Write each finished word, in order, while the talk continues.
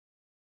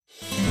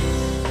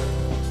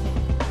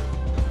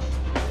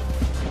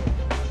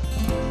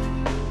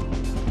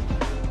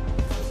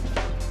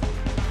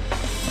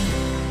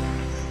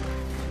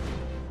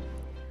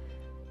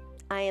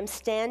I am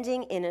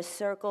standing in a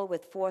circle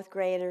with fourth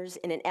graders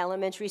in an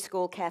elementary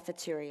school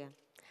cafeteria.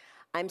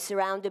 I'm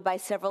surrounded by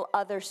several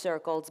other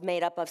circles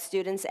made up of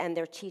students and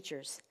their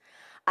teachers.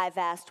 I've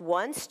asked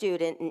one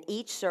student in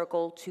each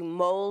circle to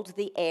mold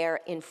the air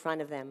in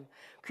front of them,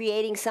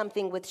 creating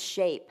something with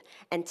shape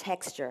and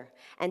texture,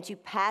 and to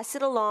pass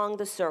it along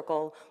the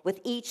circle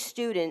with each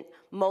student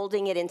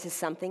molding it into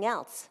something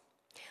else.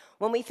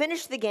 When we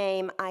finish the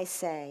game, I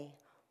say,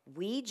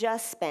 we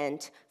just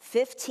spent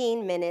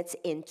 15 minutes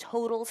in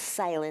total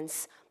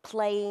silence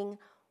playing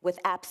with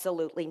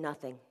absolutely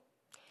nothing.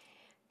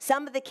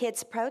 Some of the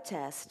kids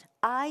protest.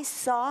 I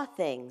saw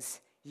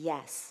things.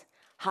 Yes.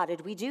 How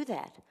did we do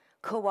that?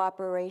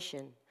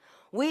 Cooperation.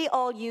 We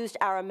all used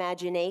our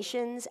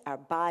imaginations, our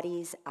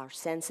bodies, our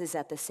senses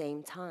at the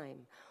same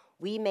time.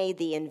 We made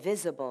the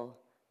invisible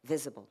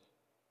visible.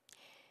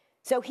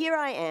 So here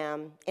I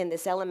am in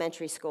this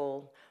elementary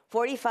school,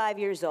 45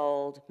 years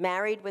old,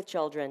 married with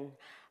children,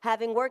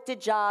 having worked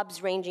at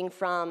jobs ranging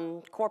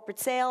from corporate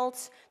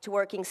sales to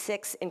working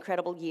 6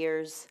 incredible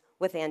years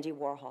with Andy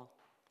Warhol.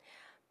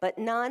 But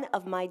none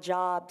of my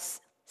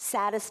jobs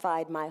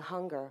satisfied my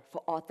hunger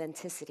for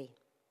authenticity.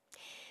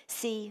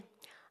 See,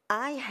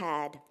 I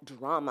had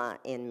drama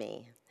in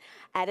me.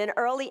 At an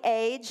early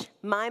age,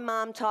 my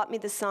mom taught me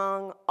the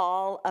song,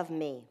 All of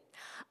Me.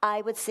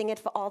 I would sing it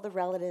for all the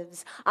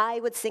relatives. I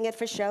would sing it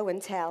for show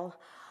and tell.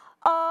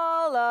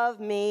 All of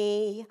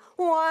me,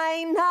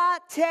 why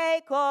not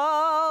take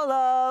all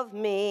of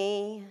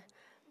me?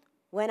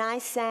 When I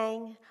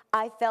sang,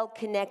 I felt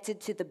connected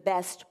to the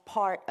best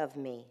part of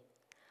me.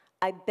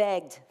 I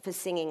begged for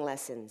singing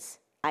lessons.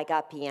 I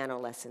got piano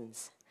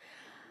lessons.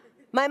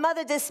 My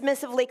mother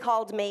dismissively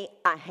called me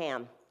a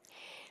ham.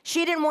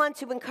 She didn't want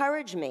to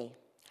encourage me.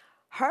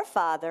 Her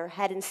father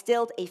had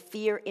instilled a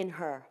fear in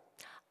her.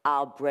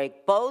 I'll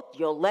break both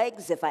your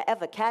legs if I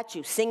ever catch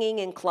you singing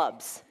in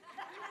clubs.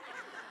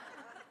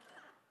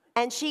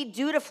 And she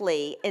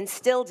dutifully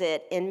instilled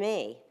it in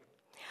me.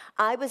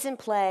 I was in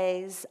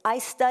plays, I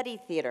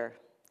studied theater,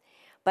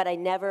 but I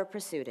never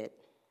pursued it.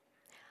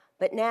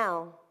 But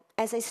now,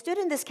 as I stood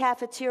in this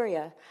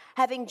cafeteria,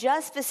 having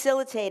just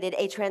facilitated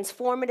a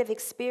transformative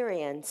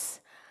experience,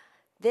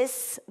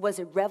 this was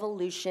a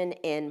revolution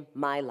in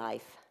my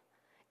life.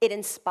 It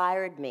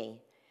inspired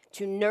me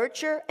to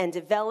nurture and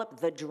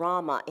develop the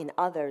drama in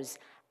others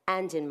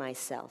and in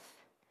myself.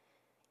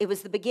 It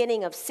was the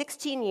beginning of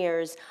 16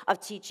 years of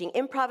teaching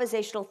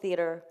improvisational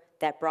theater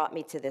that brought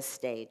me to this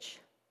stage.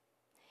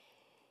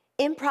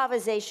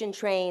 Improvisation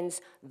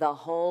trains the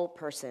whole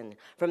person,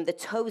 from the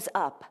toes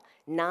up,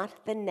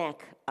 not the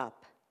neck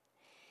up.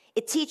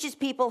 It teaches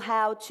people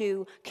how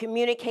to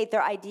communicate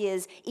their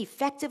ideas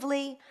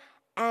effectively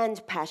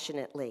and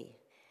passionately.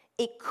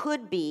 It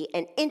could be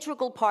an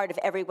integral part of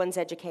everyone's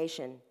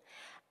education.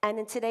 And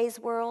in today's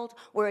world,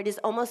 where it is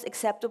almost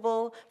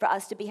acceptable for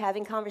us to be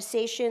having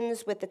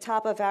conversations with the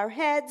top of our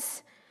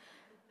heads,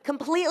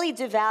 completely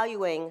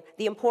devaluing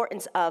the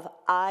importance of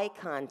eye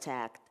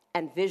contact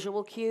and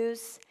visual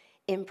cues,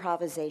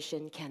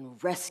 improvisation can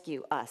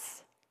rescue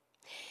us.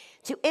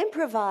 To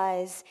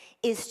improvise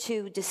is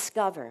to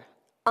discover,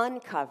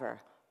 uncover,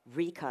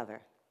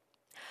 recover.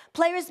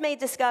 Players may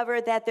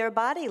discover that their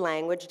body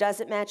language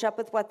doesn't match up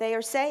with what they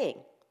are saying.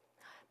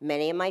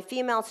 Many of my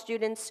female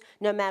students,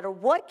 no matter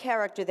what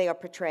character they are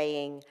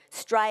portraying,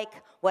 strike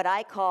what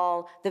I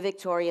call the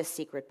Victoria's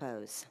Secret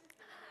pose.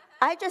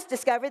 I just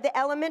discovered the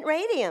element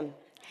radium.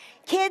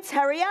 Kids,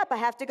 hurry up, I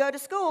have to go to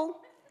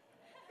school.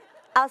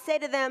 I'll say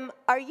to them,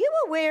 are you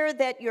aware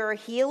that your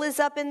heel is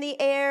up in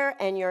the air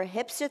and your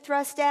hips are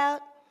thrust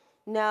out?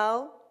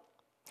 No.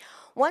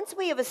 Once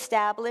we have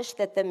established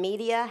that the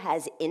media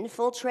has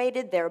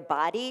infiltrated their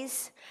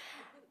bodies,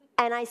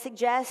 and I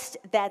suggest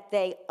that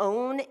they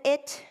own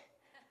it,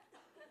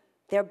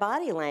 their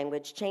body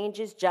language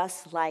changes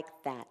just like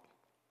that.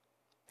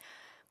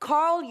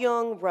 Carl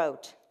Jung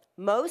wrote,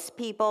 most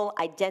people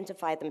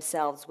identify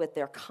themselves with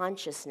their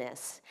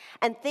consciousness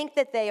and think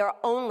that they are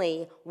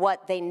only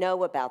what they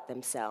know about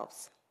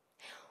themselves.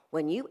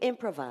 When you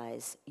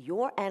improvise,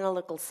 your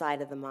analytical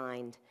side of the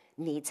mind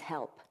needs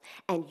help,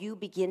 and you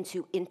begin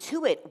to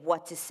intuit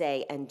what to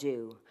say and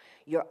do.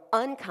 Your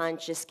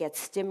unconscious gets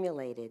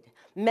stimulated.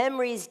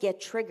 Memories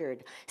get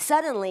triggered.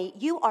 Suddenly,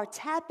 you are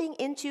tapping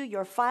into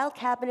your file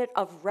cabinet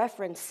of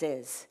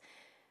references.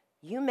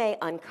 You may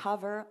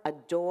uncover a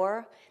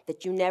door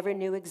that you never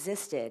knew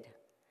existed,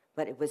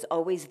 but it was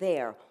always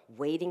there,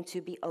 waiting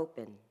to be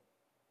opened.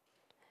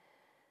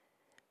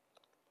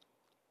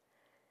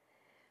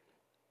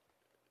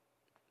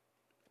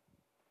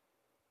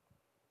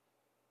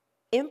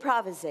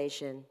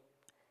 Improvisation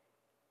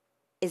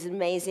is an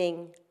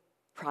amazing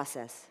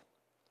process.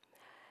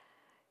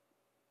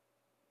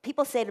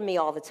 People say to me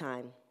all the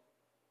time,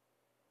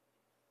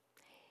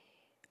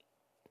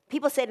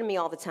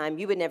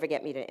 you would never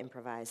get me to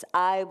improvise.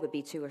 I would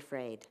be too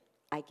afraid.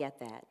 I get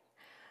that.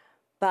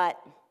 But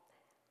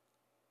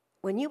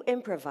when you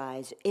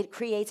improvise, it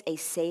creates a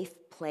safe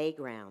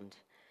playground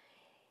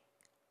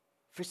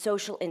for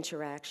social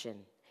interaction.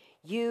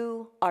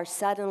 you are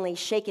suddenly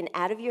shaken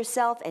out of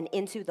yourself and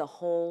into the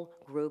whole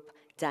group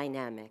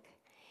dynamic.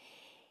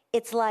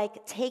 It's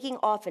like taking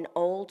off an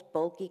old,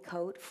 bulky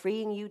coat,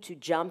 freeing you to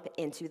jump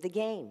into the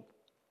game.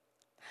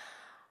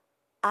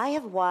 I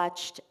have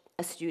watched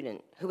a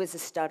student who is a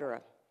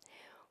stutterer,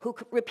 who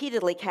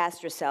repeatedly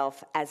cast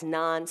herself as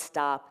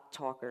non-stop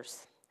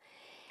talkers.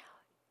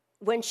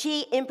 When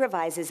she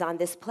improvises on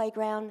this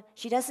playground,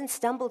 she doesn't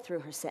stumble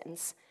through her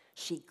sentence,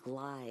 she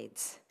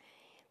glides.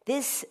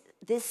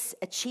 This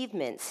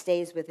achievement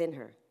stays within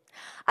her.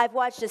 I've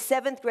watched a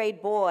 7th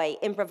grade boy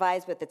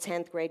improvise with a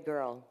 10th grade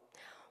girl.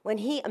 When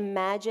he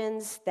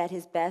imagines that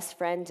his best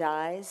friend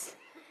dies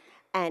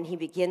and he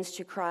begins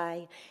to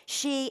cry,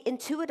 she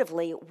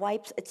intuitively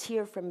wipes a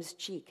tear from his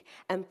cheek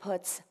and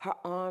puts her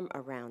arm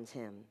around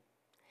him.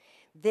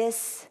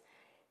 This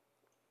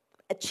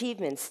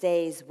achievement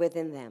stays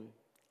within them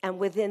and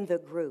within the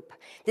group,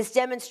 this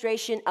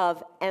demonstration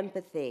of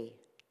empathy.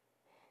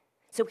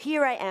 So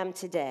here I am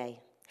today,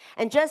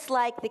 and just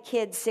like the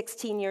kids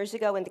 16 years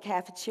ago in the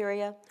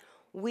cafeteria,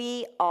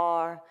 we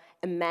are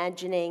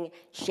imagining,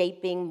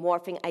 shaping,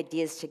 morphing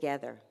ideas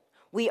together.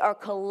 We are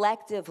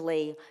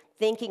collectively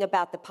thinking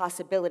about the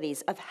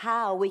possibilities of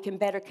how we can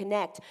better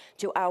connect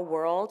to our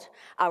world,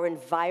 our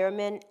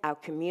environment, our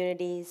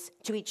communities,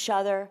 to each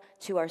other,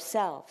 to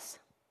ourselves.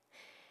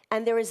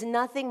 And there is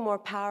nothing more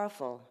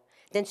powerful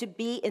than to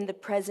be in the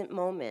present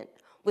moment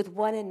with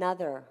one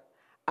another,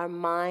 our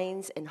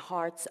minds and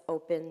hearts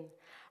open,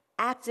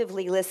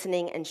 actively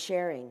listening and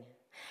sharing.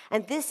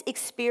 And this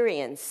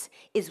experience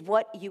is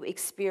what you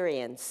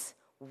experience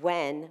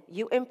when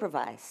you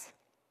improvise.